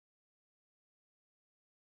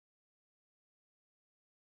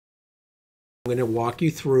I'm going to walk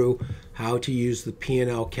you through how to use the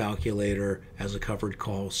P&L calculator as a covered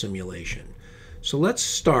call simulation. So let's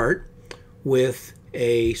start with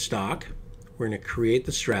a stock. We're going to create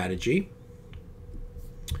the strategy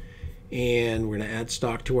and we're going to add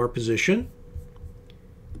stock to our position.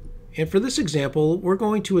 And for this example, we're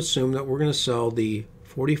going to assume that we're going to sell the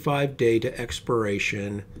 45-day to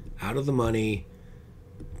expiration out of the money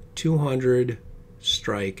 200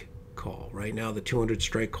 strike call. Right now the 200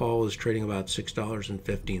 strike call is trading about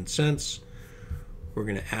 $6.15. We're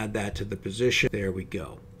going to add that to the position. There we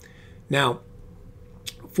go. Now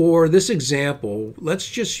for this example,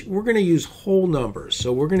 we're going to use whole numbers.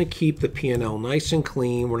 So we're going to keep the P&L nice and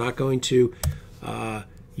clean. We're not going to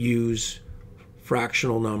use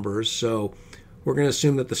fractional numbers. So we're going to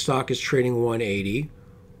assume that the stock is trading 180.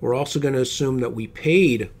 We're also going to assume that we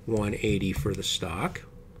paid 180 for the stock.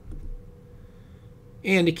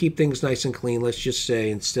 And to keep things nice and clean, let's just say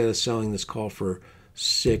instead of selling this call for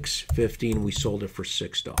 $6.15, we sold it for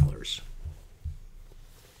 $6.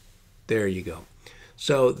 There you go.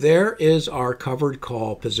 So there is our covered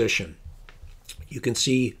call position. You can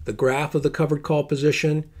see the graph of the covered call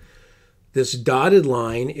position. This dotted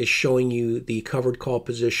line is showing you the covered call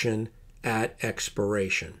position at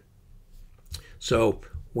expiration. So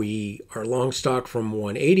we are long stock from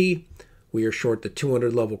 180. We are short the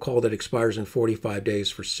 200 level call that expires in 45 days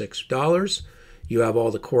for $6. You have all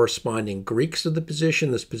the corresponding Greeks of the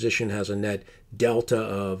position. This position has a net delta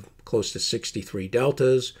of close to 63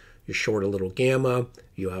 deltas. You're short a little gamma.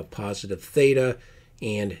 You have positive theta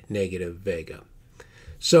and negative vega.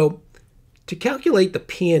 So to calculate the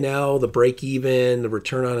P&L, the break even, the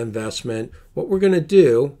return on investment, what we're going to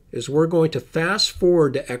do is we're going to fast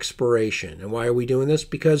forward to expiration. And why are we doing this?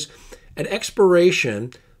 Because at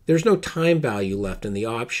expiration, there's no time value left in the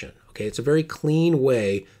option. Okay, it's a very clean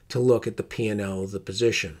way to look at the P&L of the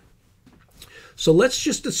position. So let's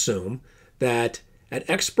just assume that at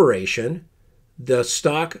expiration, the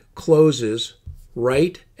stock closes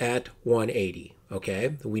right at 180.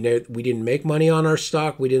 Okay, we didn't make money on our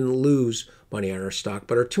stock, we didn't lose money on our stock,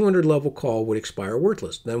 but our 200 level call would expire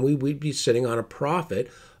worthless. Then we'd be sitting on a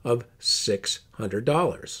profit of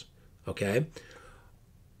 $600. Okay,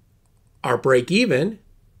 our break even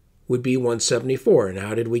would be 174. And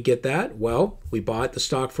how did we get that? Well, we bought the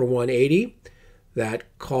stock for 180.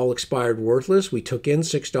 That call expired worthless. We took in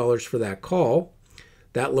 $6 for that call.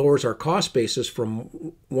 That lowers our cost basis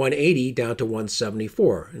from 180 down to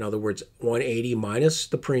 174. In other words, 180 minus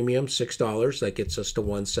the premium, $6, that gets us to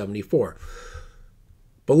 174.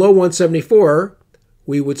 Below 174,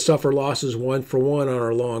 we would suffer losses 1-for-1 on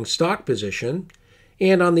our long stock position.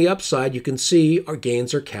 And on the upside, you can see our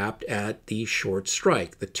gains are capped at the short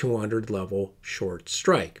strike, the 200 level short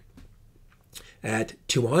strike. At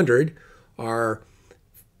 200, our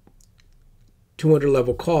 200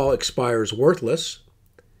 level call expires worthless,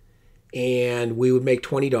 and we would make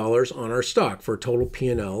 $20 on our stock for a total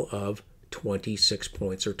P&L of 26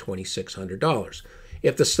 points or $2,600.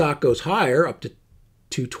 If the stock goes higher, up to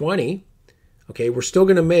 220, okay, we're still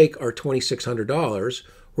going to make our $2,600.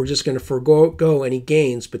 We're just going to forego any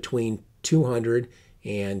gains between 200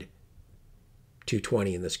 and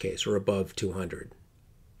 220 in this case, or above 200.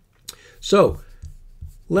 So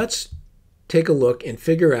let's take a look and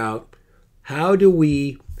figure out how do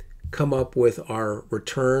we come up with our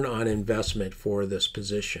return on investment for this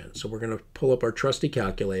position. So we're going to pull up our trusty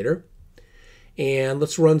calculator and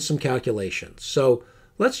let's run some calculations. So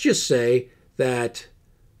let's just say that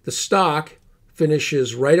the stock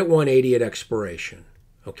finishes right at 180 at expiration.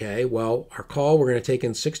 Okay, well, our call, we're going to take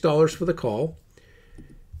in $6 for the call.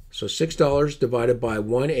 So $6 divided by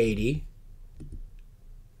 180,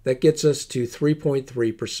 that gets us to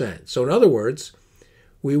 3.3%. So in other words,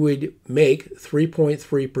 we would make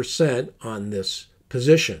 3.3% on this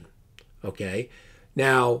position. Okay,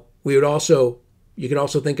 now you could also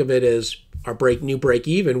think of it as our new break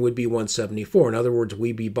even would be 174. In other words,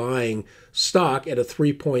 we'd be buying stock at a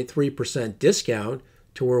 3.3% discount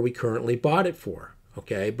to where we currently bought it for.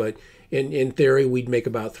 Okay, but in theory, we'd make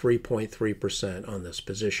about 3.3% on this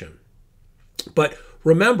position. But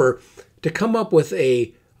remember, to come up with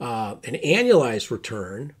an annualized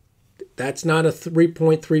return, that's not a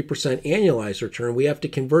 3.3% annualized return. We have to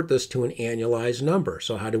convert this to an annualized number.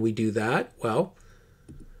 So how do we do that? Well,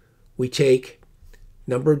 we take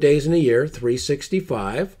number of days in a year,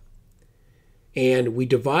 365, and we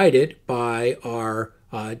divide it by our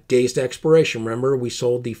days to expiration. Remember, we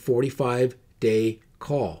sold the 45-day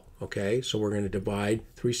call. Okay, so we're going to divide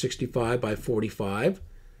 365 by 45.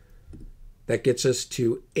 That gets us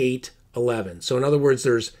to 811. So in other words,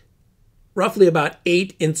 there's roughly about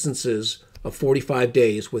 8 instances of 45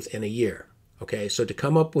 days within a year. Okay, so to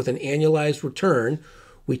come up with an annualized return,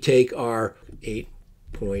 we take our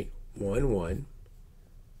 8.11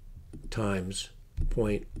 times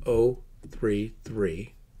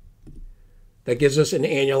 0.033. That gives us an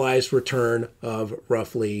annualized return of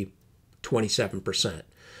roughly 27%.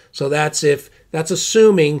 So that's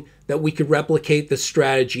assuming that we could replicate this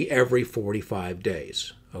strategy every 45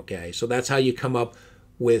 days. Okay, so that's how you come up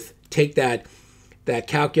with, take that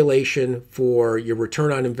calculation for your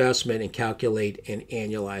return on investment and calculate an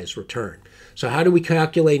annualized return. So how do we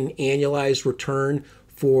calculate an annualized return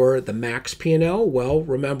for the max P&L? Well,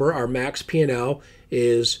 remember our max P&L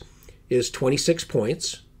is 26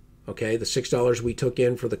 points. Okay, the $6 we took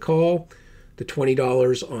in for the call, the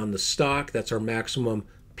 $20 on the stock, that's our maximum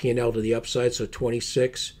P&L to the upside. So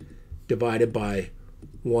 26 divided by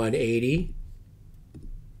 180.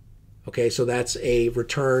 Okay, so that's a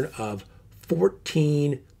return of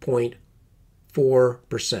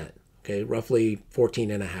 14.4%. Okay, roughly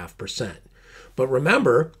 14.5%. But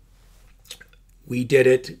remember, we did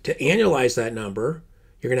it to annualize that number.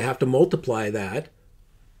 You're going to have to multiply that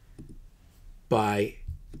by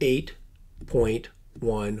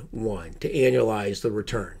 8.11 to annualize the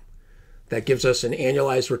return. That gives us an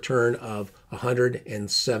annualized return of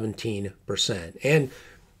 117%. And,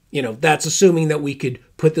 that's assuming that we could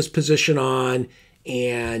put this position on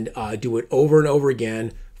and do it over and over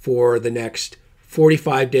again for the next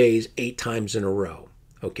 45 days, 8 times in a row.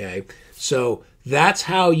 Okay, so that's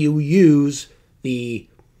how you use the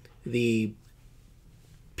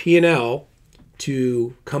P&L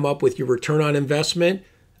to come up with your return on investment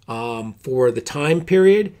for the time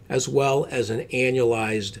period as well as an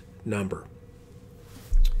annualized number.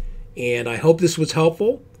 And I hope this was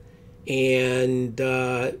helpful. And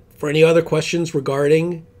for any other questions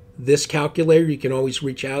regarding this calculator, you can always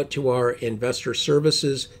reach out to our investor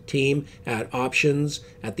services team at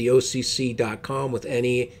options@theocc.com with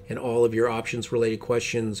any and all of your options related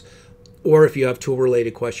questions. Or if you have tool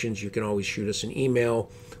related questions, you can always shoot us an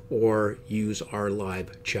email or use our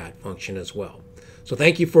live chat function as well. So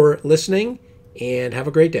thank you for listening and have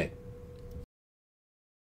a great day.